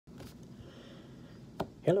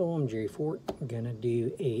Hello, I'm Jerry Fort. I'm gonna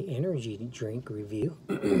do a energy drink review.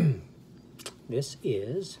 This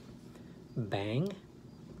is Bang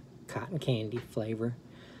Cotton Candy flavor,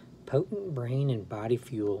 potent brain and body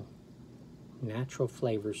fuel, natural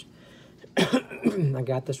flavors. I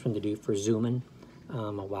got this one to do for Zuman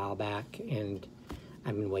a while back, and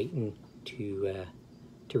I've been waiting to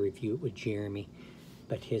review it with Jeremy,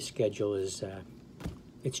 but his schedule is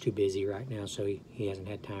it's too busy right now, so he hasn't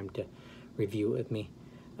had time to review it with me.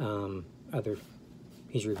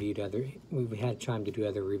 He's reviewed other, we've had time to do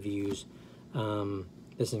other reviews.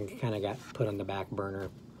 This one kind of got put on the back burner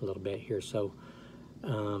a little bit here, so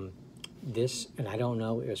this, and I don't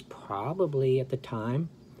know, it was probably at the time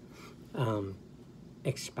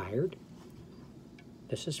expired.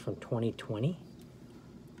 This is from 2020.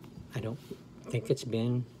 I don't think it's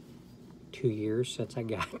been 2 years since I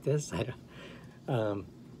got this. I don't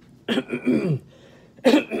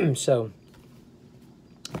so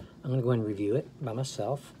I'm going to go ahead and review it by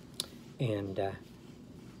myself, and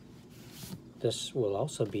this will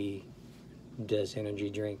also be, does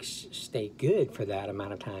energy drinks stay good for that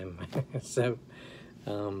amount of time? So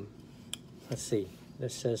let's see,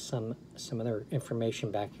 this says some other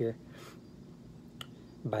information back here.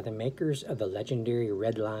 By the makers of the legendary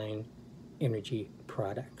Red Line energy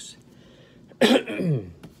products.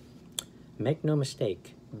 Make no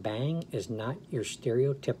mistake, Bang is not your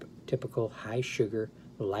stereotypical high sugar,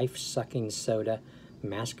 life-sucking soda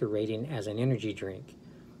masquerading as an energy drink.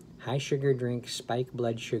 High sugar drinks spike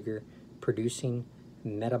blood sugar, producing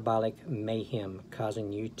metabolic mayhem,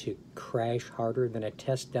 causing you to crash harder than a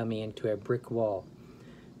test dummy into a brick wall.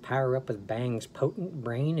 Power up with Bang's potent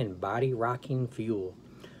brain and body-rocking fuel.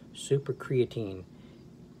 Super creatine,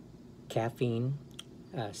 caffeine,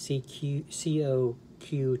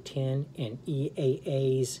 CoQ10, and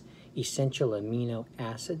EAA's essential amino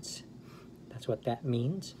acids. That's what that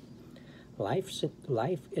means. Life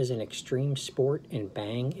is an extreme sport, and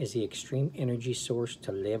Bang is the extreme energy source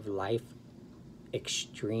to live life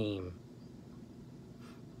extreme.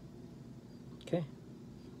 Okay.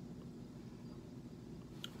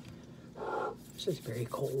 This is very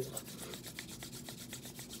cold.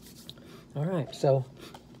 All right, so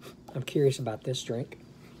I'm curious about this drink.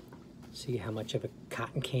 See how much of a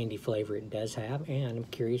cotton candy flavor it does have, and I'm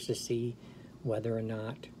curious to see whether or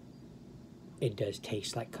not it does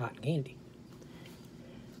taste like cotton candy.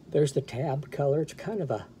 There's the tab color. It's kind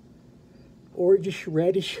of a orangish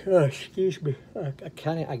reddish. Excuse me.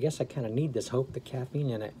 I guess I kind of need this. Hope the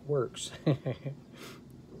caffeine in it works.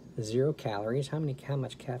 0 calories. How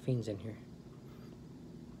much caffeine's in here?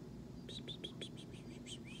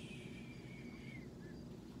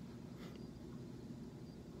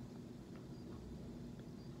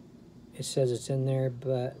 It says it's in there,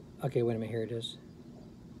 but okay, wait a minute, here it is.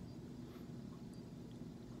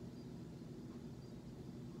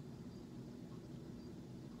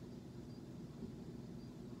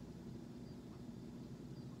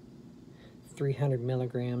 .300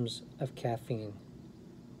 milligrams of caffeine,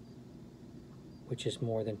 which is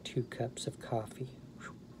more than 2 cups of coffee.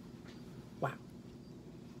 Wow.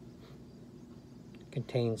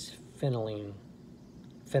 Contains phenylalanine,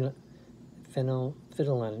 phenylalanine.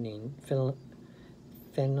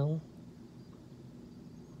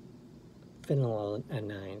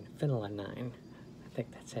 I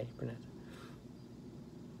think that's how you pronounce it.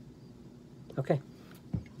 Okay.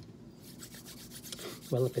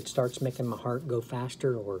 Well, if it starts making my heart go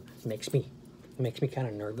faster, or makes me kind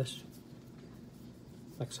of nervous,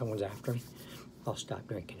 like someone's after me, I'll stop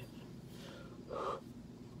drinking it.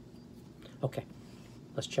 Okay,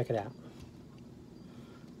 let's check it out.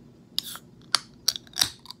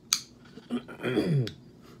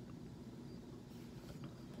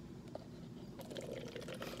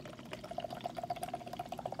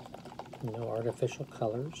 No artificial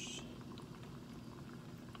colors.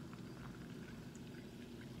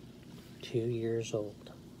 2 years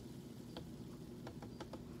old.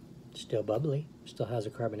 Still bubbly. Still has a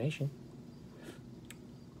carbonation.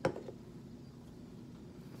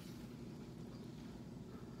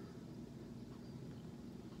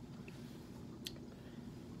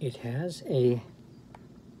 It has a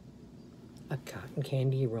cotton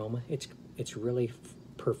candy aroma. It's really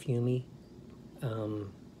perfumey.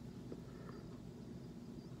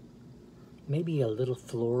 Maybe a little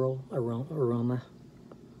floral aroma,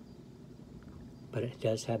 but it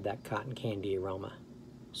does have that cotton candy aroma.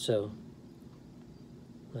 So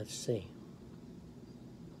let's see.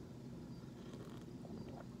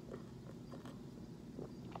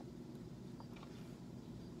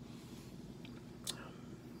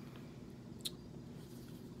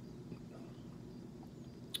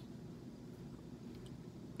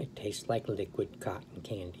 It tastes like liquid cotton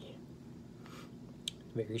candy.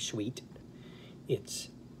 Very sweet. It's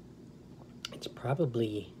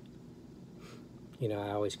probably, you know,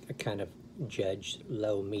 I always kind of judge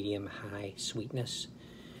low, medium, high sweetness.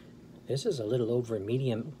 This is a little over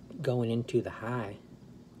medium going into the high.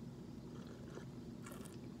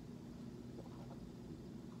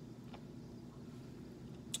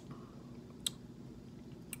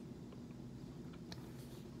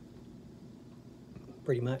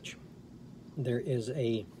 Pretty much. There is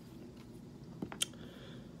a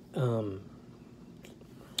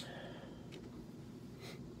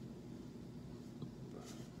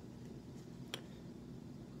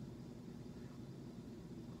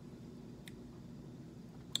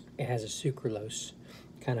it has a sucralose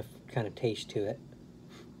kind of taste to it.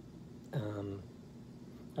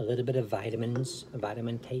 A little bit of vitamins, a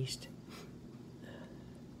vitamin taste.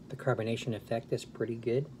 The carbonation effect is pretty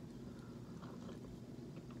good.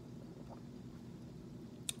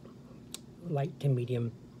 Light to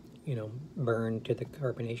medium, you know, burn to the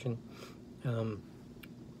carbonation.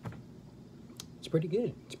 It's pretty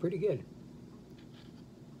good. It's pretty good.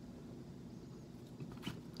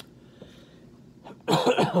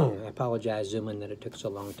 I apologize, Zuman, that it took so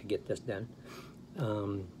long to get this done.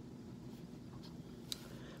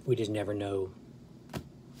 We just never know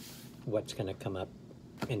what's going to come up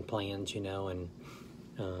in plans, you know, and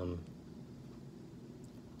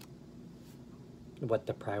what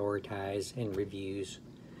to prioritize in reviews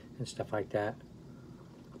and stuff like that.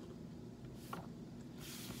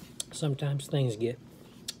 Sometimes things get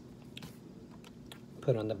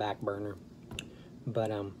put on the back burner,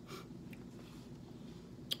 but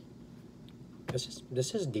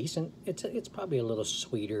this is decent. It's probably a little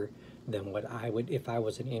sweeter than what I would if I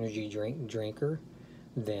was an energy drinker.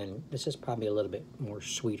 Then this is probably a little bit more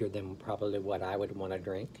sweeter than probably what I would want to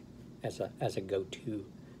drink as a go-to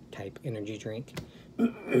type energy drink.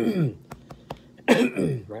 Right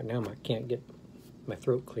now I can't get my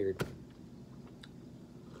throat cleared.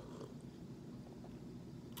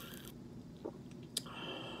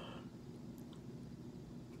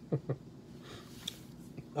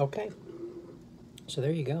 Okay, so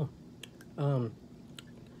there you go.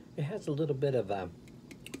 It has a little bit of a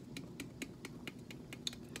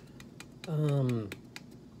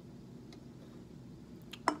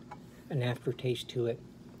an aftertaste to it.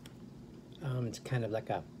 It's kind of like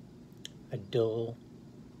a dull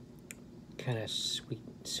kind of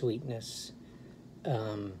sweetness,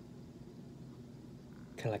 kind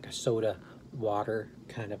of like a soda water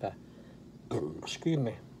kind of a excuse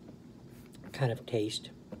me, kind of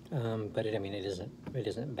taste. But I mean, it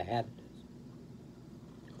isn't bad.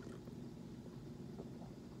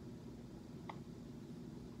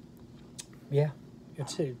 Yeah,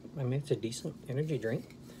 it's a decent energy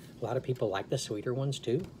drink. A lot of people like the sweeter ones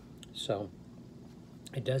too. So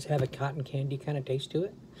it does have a cotton candy kind of taste to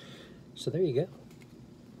it. So there you go.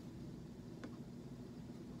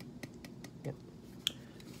 Yep.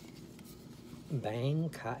 Bang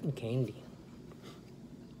cotton candy.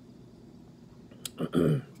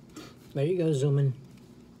 There you go, Zuman.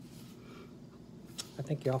 I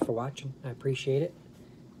thank you all for watching. I appreciate it.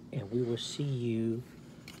 And we will see you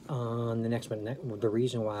on the next one. The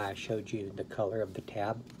reason why I showed you the color of the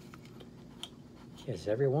tab is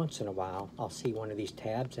every once in a while I'll see one of these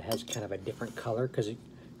tabs that has kind of a different color because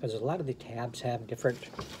a lot of the tabs have different,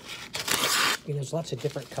 you know, there's lots of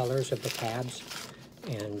different colors of the tabs,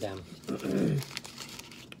 and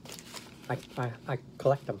I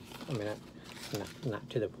collect them. I mean, not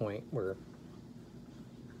to the point where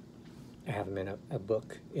I have them in a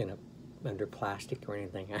book under plastic or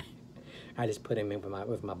anything. I just put them in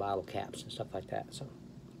with my bottle caps and stuff like that. So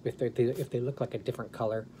if they look like a different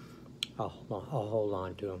color, I'll hold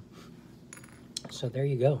on to them. So there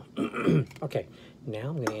you go. Okay, now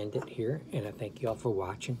I'm going to end it here, and I thank you all for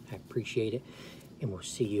watching. I appreciate it, and we'll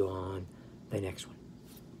see you on the next one.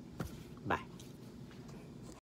 Bye.